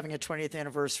problem with having a 20th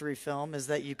anniversary film is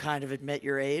that you kind of admit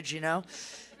your age, you know?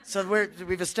 So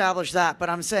we've established that, but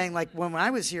I'm saying, like, when I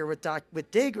was here with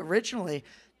Dig originally,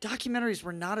 documentaries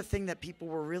were not a thing that people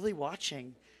were really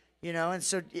watching, you know. And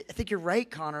so I think you're right,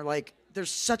 Connor. Like,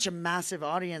 there's such a massive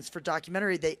audience for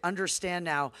documentary. They understand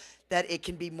now that it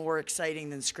can be more exciting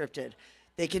than scripted.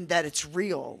 That it's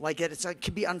real, like it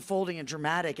can be unfolding and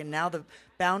dramatic. And now the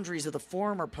boundaries of the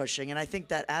form are pushing. And I think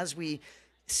that as we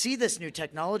see this new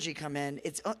technology come in,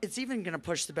 it's even going to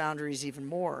push the boundaries even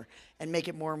more and make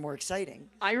it more and more exciting.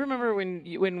 I remember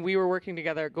when we were working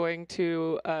together, going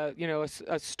to you know,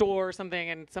 a store or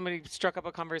something, and somebody struck up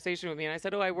a conversation with me, and I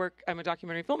said, "Oh, I'm a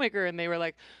documentary filmmaker," and they were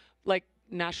like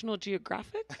National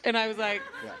Geographic, and I was like,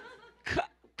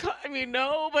 I mean,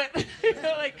 no, but you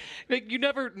know, like you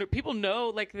never. People know,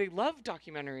 like, they love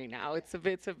documentary now.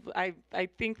 I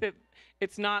think that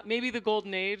it's not maybe the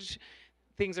golden age.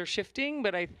 Things are shifting,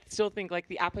 but I still think like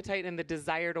the appetite and the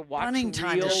desire to watch running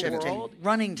time real is shifting. world.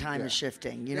 Running time is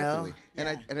shifting, you know?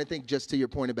 And I think, just to your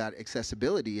point about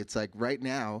accessibility, it's like right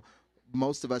now,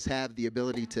 most of us have the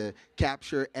ability to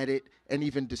capture, edit, and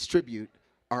even distribute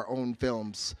our own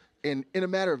films in a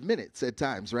matter of minutes at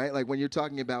times, right? Like when you're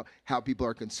talking about how people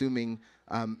are consuming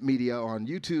media on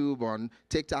YouTube, on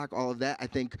TikTok, all of that, I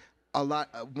think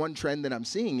one trend that I'm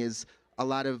seeing is a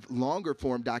lot of longer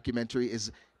form documentary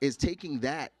is taking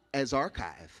that as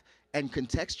archive and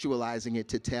contextualizing it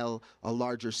to tell a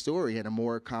larger story and a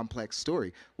more complex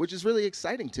story, which is really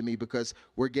exciting to me because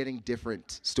we're getting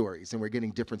different stories and we're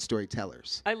getting different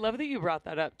storytellers. I love that you brought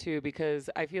that up too, because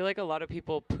I feel like a lot of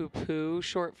people poo-poo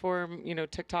short form, you know,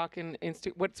 TikTok and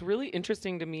Insta. What's really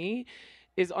interesting to me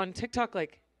is on TikTok,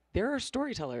 like, there are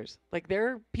storytellers. Like, there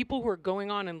are people who are going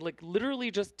on and like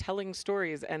literally just telling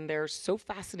stories, and they're so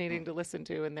fascinating to listen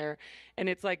to, and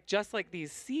it's like just like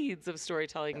these seeds of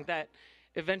storytelling that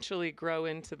eventually grow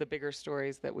into the bigger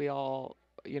stories that we all,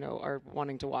 you know, are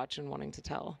wanting to watch and wanting to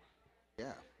tell.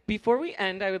 Yeah. Before we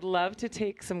end, I would love to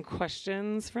take some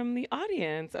questions from the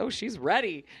audience. Oh, she's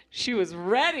ready. She was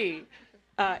ready.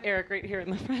 Eric, right here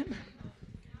in the front.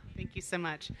 Thank you so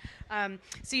much.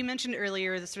 So you mentioned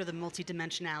earlier the sort of the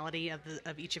multidimensionality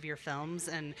of each of your films,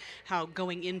 and how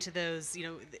going into those, you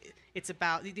know, it's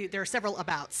about, there are several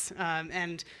abouts.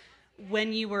 And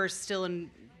when you were still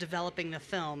developing the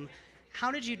film, how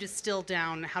did you distill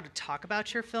down how to talk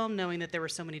about your film, knowing that there were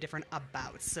so many different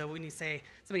abouts? So when you say,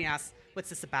 somebody asks, "What's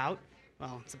this about?"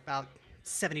 Well, it's about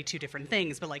 72 different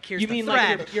things, but like, here's the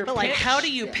thread. Like your but pitch? like, how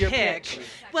do you Your pick? pitch.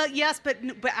 Well, yes, but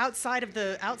outside of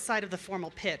the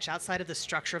formal pitch, outside of the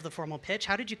structure of the formal pitch,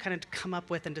 how did you kind of come up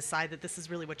with and decide that this is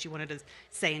really what you wanted to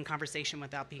say in conversation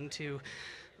without being too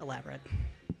elaborate?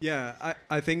 Yeah,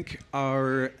 I think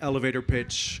our elevator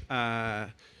pitch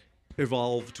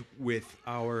evolved with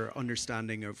our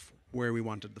understanding of where we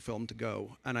wanted the film to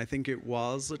go, and I think it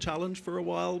was a challenge for a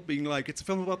while, being like, it's a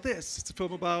film about this, it's a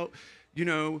film about, you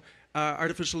know,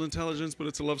 artificial intelligence, but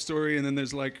it's a love story, and then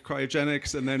there's like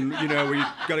cryogenics, and then we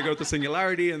got to go to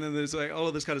singularity, and then there's like all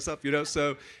of this kind of stuff,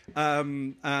 So,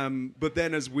 but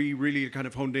then as we really kind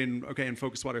of honed in, and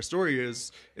focused what our story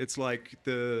is, it's like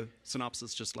the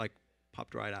synopsis just like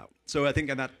popped right out. So I think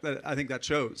that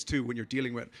shows too when you're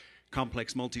dealing with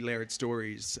complex, multi-layered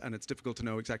stories, and it's difficult to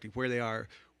know exactly where they are.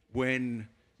 When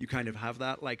you kind of have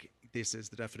that, like this is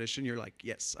the definition, you're like,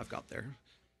 yes, I've got there.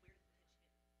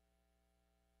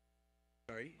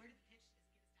 Sorry?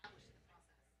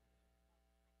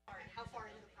 How far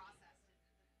into the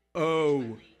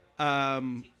process?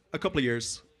 A couple of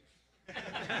years.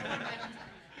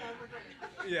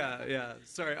 Yeah.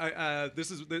 Sorry,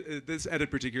 this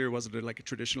edit particular wasn't like a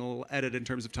traditional edit in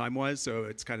terms of time-wise, so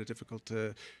it's kind of difficult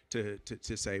to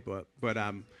say. But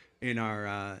in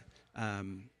our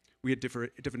we had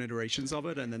different iterations of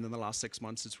it, and then in the last 6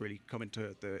 months, it's really come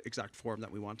into the exact form that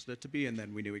we wanted it to be, and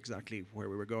then we knew exactly where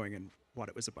we were going and what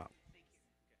it was about.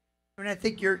 I mean, I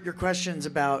think your question's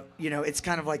about, it's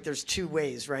kind of like there's two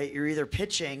ways, right? You're either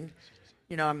pitching,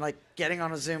 I'm like getting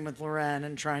on a Zoom with Loren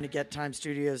and trying to get Time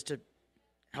Studios to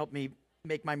help me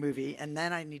make my movie, and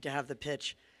then I need to have the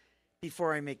pitch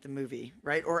before I make the movie,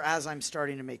 right? Or as I'm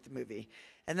starting to make the movie.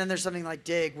 And then there's something like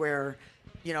Dig where,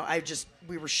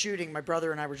 we were shooting, my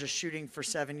brother and I were just shooting for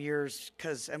 7 years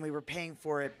and we were paying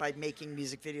for it by making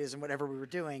music videos and whatever we were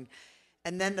doing.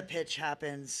 And then the pitch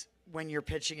happens when you're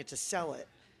pitching it to sell it.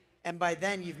 And by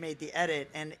then you've made the edit.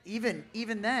 And even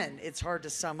then, it's hard to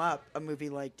sum up a movie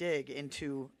like Dig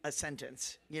into a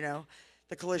sentence,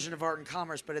 The collision of art and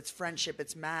commerce, but it's friendship,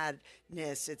 it's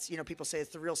madness, it's, people say it's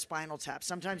the real Spinal Tap.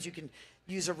 Sometimes you can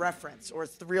use a reference, or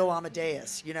it's the real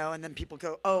Amadeus, and then people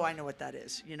go, oh, I know what that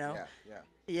is,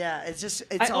 Yeah,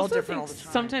 it's all different all the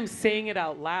time. Sometimes saying it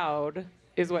out loud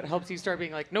is what helps you start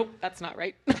being like, nope, that's not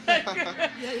right. You know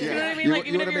what I mean? Like,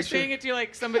 even if you're saying it to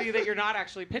like somebody that you're not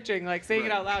actually pitching, like saying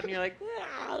it out loud, and you're like,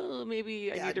 well,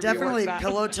 maybe I need to definitely rework that.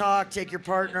 Pillow talk. Take your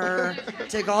partner,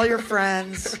 take all your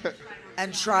friends,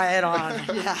 and try it on.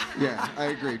 Yeah, I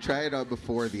agree. Try it out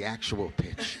before the actual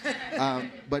pitch.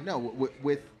 But no,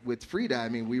 with Frida, I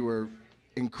mean, we were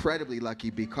incredibly lucky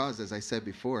because, as I said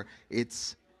before,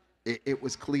 it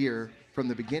was clear from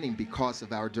the beginning because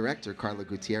of our director, Carla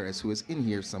Gutierrez, who is in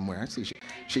here somewhere. I see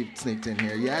she sneaked in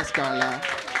here. Yes, Carla.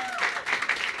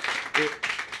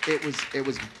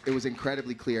 It was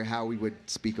incredibly clear how we would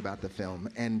speak about the film,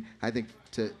 and I think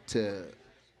to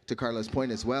Carla's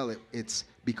point as well, it's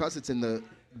because it's in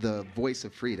the voice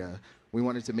of Frida. We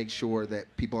wanted to make sure that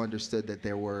people understood that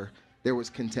there was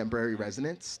contemporary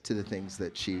resonance to the things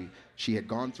that she had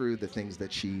gone through, the things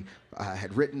that she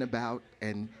had written about,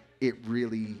 and it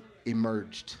really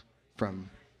emerged from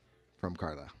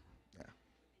Carla. Yeah.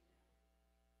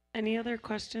 Any other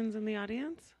questions in the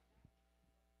audience?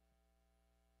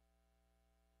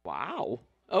 Wow.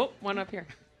 Oh, one up here.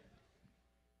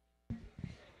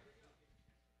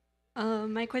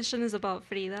 My question is about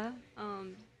Frida.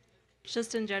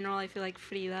 Just in general, I feel like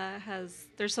Frida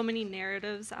there's so many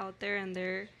narratives out there, and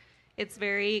it's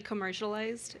very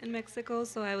commercialized in Mexico.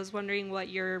 So I was wondering what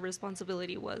your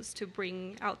responsibility was to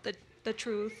bring out the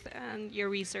truth and your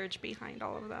research behind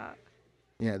all of that.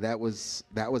 Yeah, that was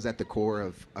at the core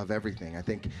of everything. I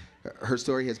think her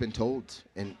story has been told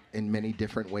in many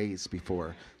different ways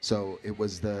before. So it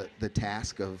was the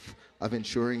task of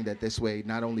ensuring that this way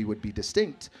not only would be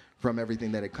distinct from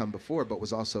everything that had come before, but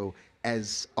was also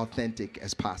as authentic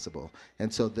as possible.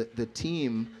 And so the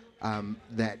team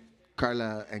that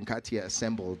Carla and Katia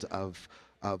assembled of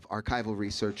archival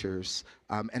researchers,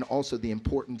 and also the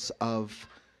importance of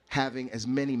having as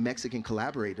many Mexican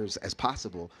collaborators as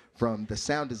possible, from the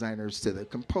sound designers to the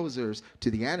composers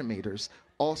to the animators,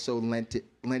 also lent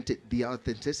it the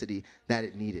authenticity that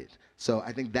it needed. So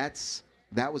I think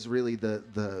that was really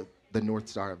the North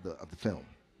Star of the film.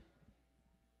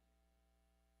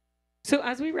 So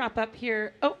as we wrap up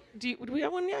here, do we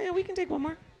have one? Yeah, we can take one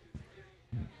more.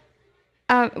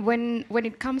 When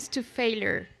it comes to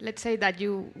failure, let's say that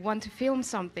you want to film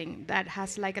something that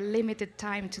has like a limited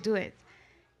time to do it,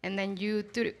 and then you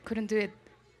couldn't do it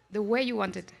the way you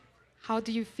wanted. How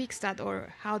do you fix that,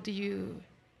 or how do you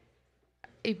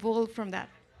evolve from that?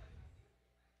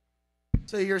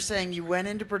 So you're saying you went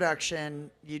into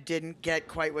production, you didn't get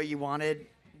quite what you wanted.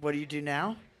 What do you do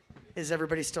now? Is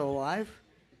everybody still alive?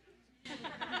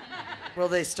 Will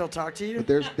they still talk to you?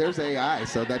 But there's AI,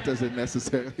 so that doesn't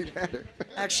necessarily matter.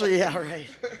 Actually, yeah, right.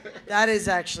 That is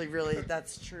actually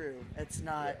that's true. It's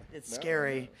not, it's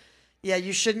scary. Yeah,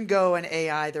 you shouldn't go and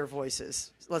AI their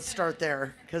voices. Let's start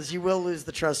there, because you will lose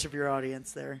the trust of your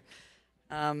audience there.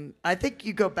 I think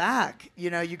you go back.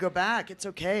 You go back. It's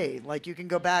okay. Like, you can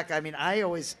go back. I mean,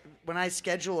 when I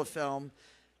schedule a film,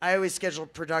 I always schedule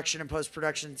production and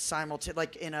post-production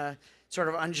like in a sort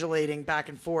of undulating back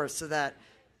and forth, so that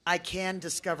I can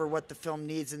discover what the film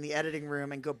needs in the editing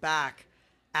room and go back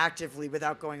actively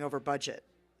without going over budget.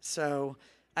 So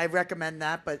I recommend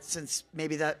that, but since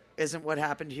maybe that isn't what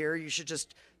happened here, you should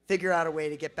just figure out a way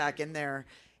to get back in there.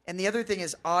 And the other thing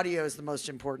is audio is the most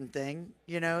important thing,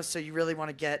 so you really want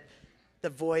to get the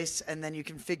voice, and then you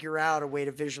can figure out a way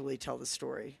to visually tell the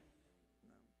story.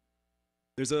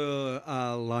 There's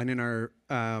a line in our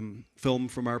film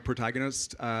from our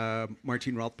protagonist,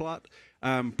 Martine Rothblatt.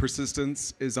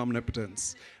 Persistence is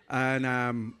omnipotence.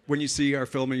 And when you see our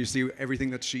film and you see everything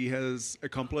that she has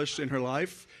accomplished in her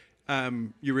life,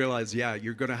 you realize,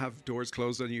 you're gonna have doors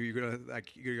closed on you. You're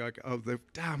like, oh, there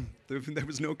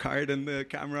was no card in the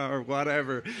camera or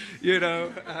whatever.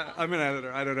 I'm an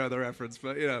editor. I don't know the reference,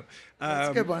 but that's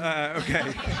a good one.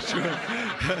 Okay, sure.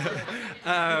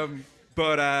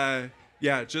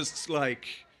 Just like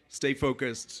stay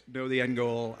focused, know the end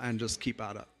goal, and just keep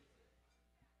at it.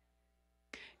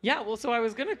 Yeah, well, so I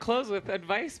was going to close with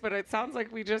advice, but it sounds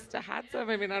like we just had some.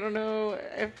 I mean, I don't know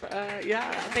if,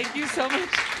 thank you so much.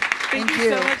 Thank you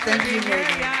so much for being here.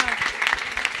 Yeah.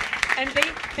 And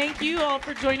thank you all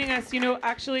for joining us.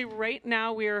 Actually, right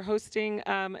now we are hosting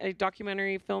a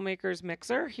documentary filmmakers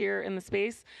mixer here in the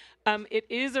space. It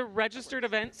is a registered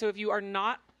event, so if you are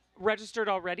not registered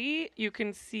already, you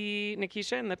can see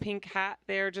Nikisha in the pink hat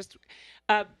there. Just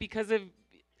because of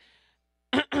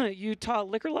Utah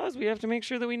liquor laws, we have to make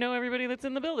sure that we know everybody that's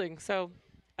in the building. So,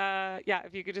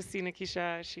 if you could just see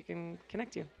Nikisha, she can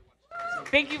connect you.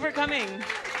 Thank you for coming.